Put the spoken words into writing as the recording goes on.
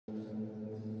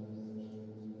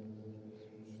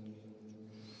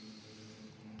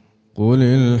قل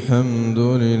الحمد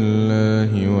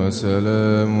لله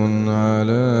وسلام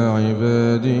على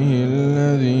عباده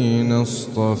الذين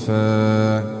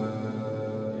اصطفى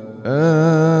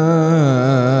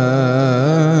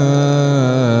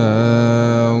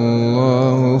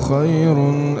الله خير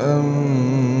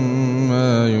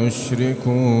أما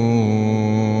يشركون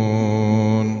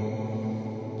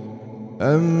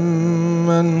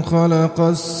أمن خلق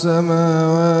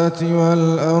السماوات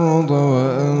والأرض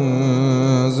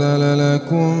وأنزل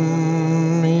لكم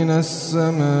من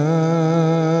السماء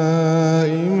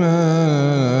ماء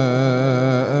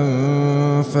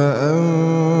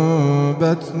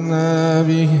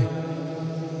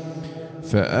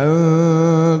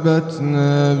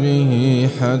فأنبتنا به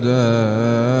حدائق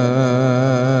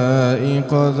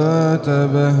ذات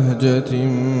بهجة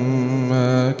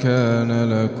ما كان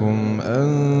لكم أن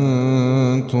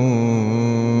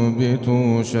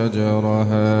تنبتوا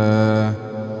شجرها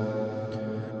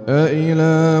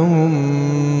أإله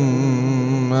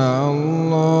مع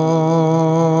الله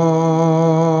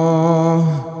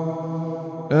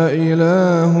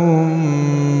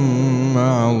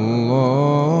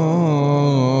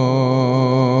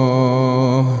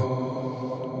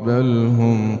بل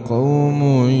هم قوم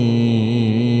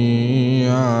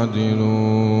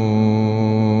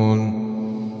يعدلون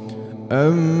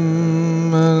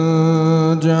أمن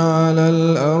جعل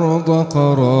الأرض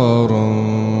قرارا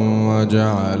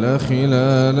وجعل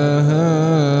خلالها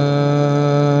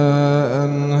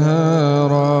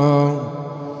أنهارا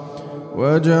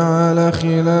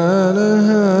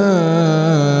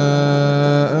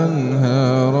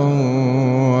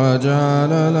وجعل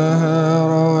لها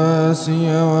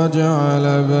رواسي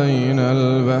وجعل بين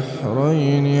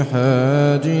البحرين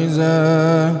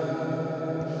حاجزا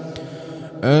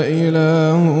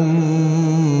أإله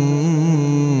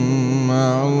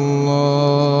مع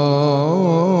الله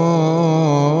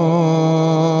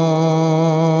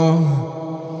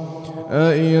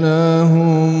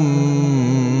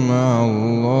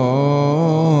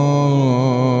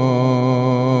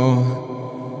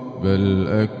بل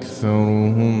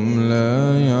أكثرهم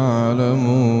لا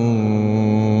يعلمون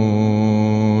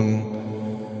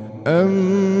أمن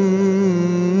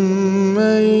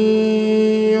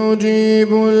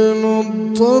يجيب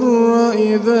المضطر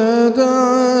إذا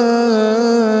دعاه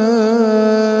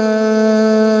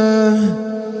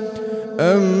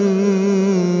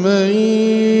أمن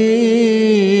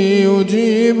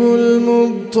يجيب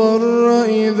المضطر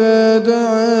إذا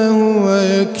دعاه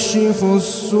ويكشف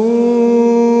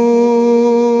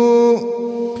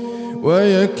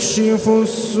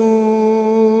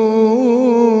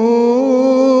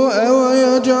السوء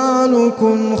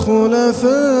ويجعلكم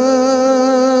خلفاء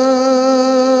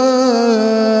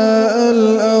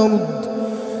الأرض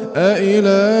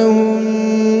أإله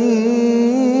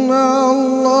مع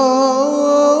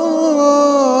الله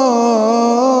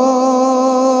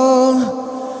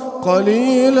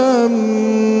قليلا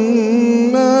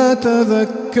ما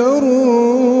تذكرون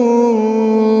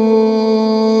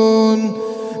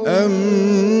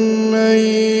أمن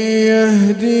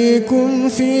يهديكم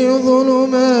في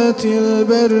ظلمات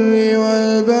البر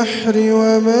والبحر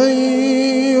ومن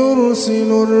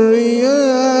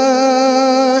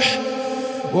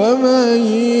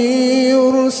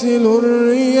يرسل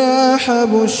الرياح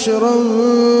بشرا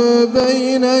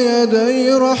بين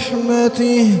يدي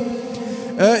رحمته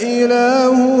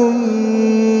أإله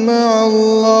مع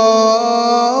الله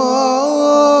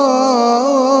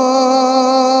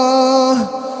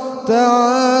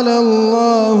تعالى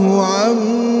الله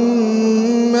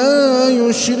عما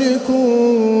يشركون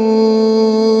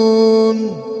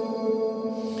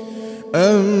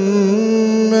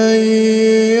أمن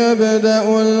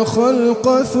يبدأ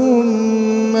الخلق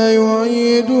ثم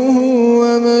يعيده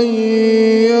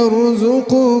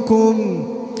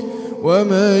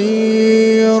ومن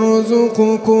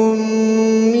يرزقكم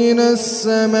من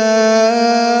السماء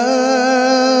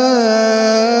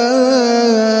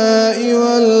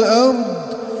والأرض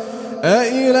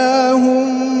أإله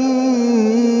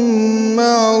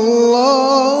مع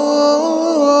الله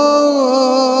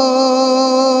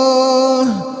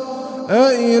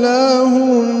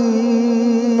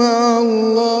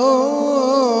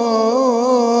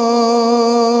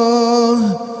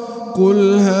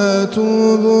قل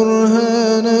هاتوا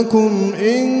برهانكم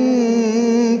إن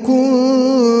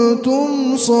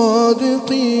كنتم صادقين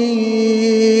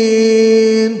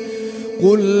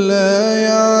قل لا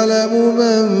يعلم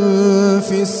من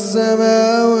في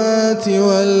السماوات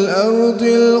والأرض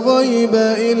الغيب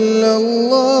إلا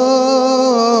الله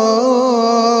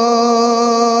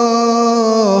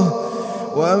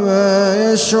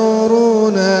وما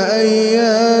يشعرون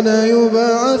أيان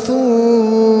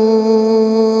يبعثون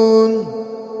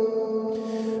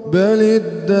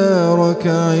ادارك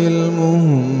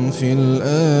علمهم في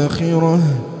الآخرة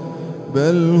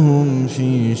بل هم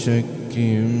في شك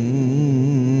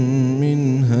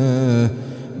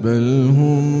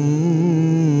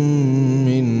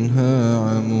منها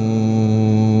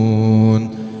عمون.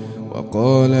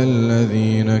 وقال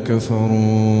الذين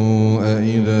كفروا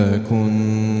أإذا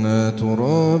كنا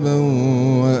ترابا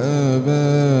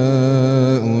وآباؤنا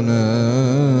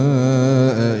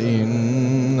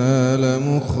أإنا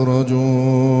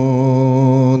لمخرجون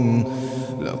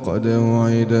لقد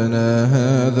وعدنا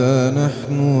هذا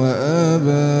نحن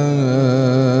وآباؤنا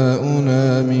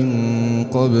من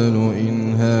قبل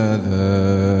إن هذا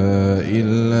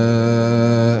إلا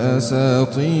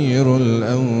أساطير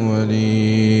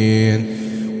الأولين.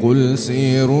 قل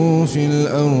سيروا في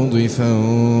الأرض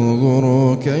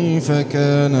فانظروا كيف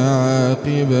كان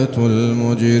عاقبة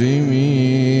المجرمين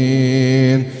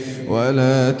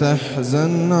ولا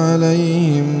تحزن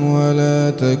عليهم ولا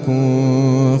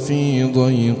تكن في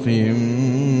ضيق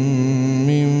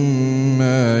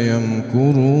مما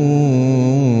يمكرون.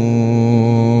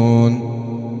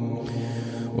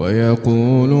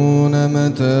 ويقولون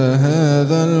متى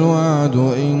هذا الوعد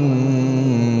إن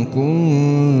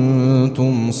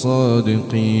كنتم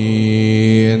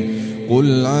صادقين.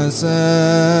 قل عسى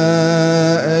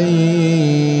أن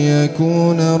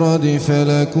يكون ردف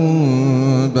لكم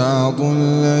بعض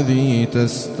الذي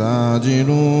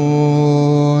تستعجلون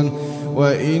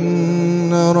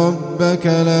وإن ربك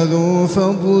لذو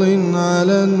فضل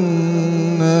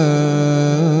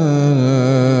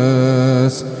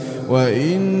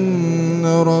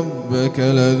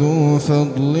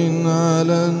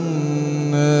على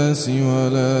الناس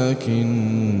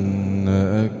ولكن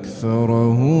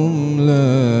أكثرهم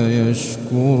لا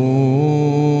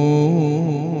يشكرون.